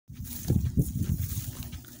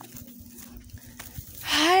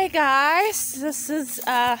Hi guys, this is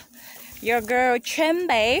your girl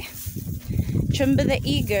Chembe the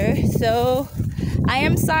Eager. So I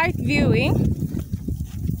am site viewing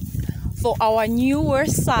for our newer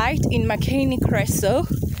site in Makeni, Chreso.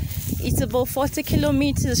 It's about 40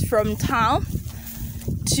 kilometers from town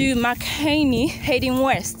to Makeni, heading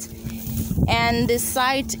west, and the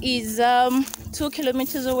site is 2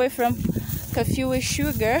 kilometers away from Kafue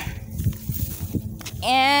Sugar.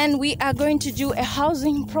 And we are going to do a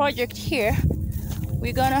housing project here.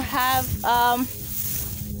 We're gonna have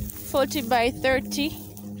 40 by 30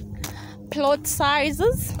 plot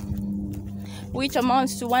sizes, which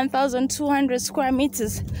amounts to 1,200 square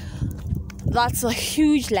meters. That's a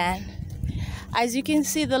huge land. As you can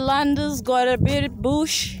see, the land has got a bit of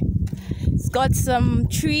bush, it's got some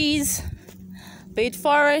trees, bit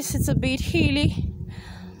forest, it's a bit hilly.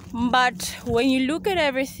 But when you look at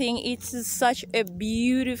everything, it's such a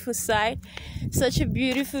beautiful sight, such a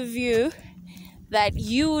beautiful view, that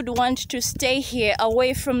you would want to stay here,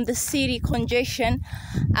 away from the city congestion,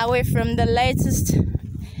 away from the latest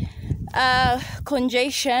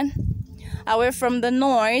congestion, away from the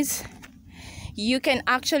noise. You can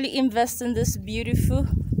actually invest in this beautiful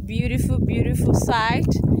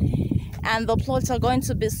site, and the plots are going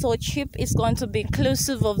to be so cheap. It's going to be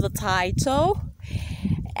inclusive of the title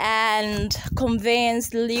and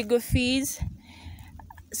conveyance legal fees.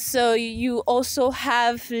 So you also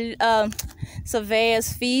have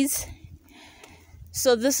surveyor's fees.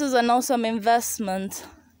 So this is an awesome investment,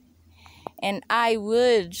 and I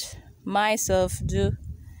would myself do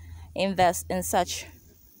invest in such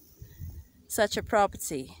a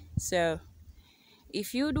property. So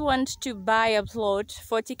if you'd want to buy a plot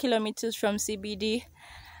 40 kilometers from CBD,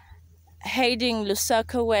 heading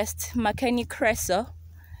Lusaka West, Makeni, Chreso,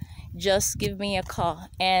 just give me a call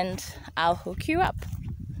and I'll hook you up.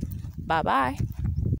 Bye bye.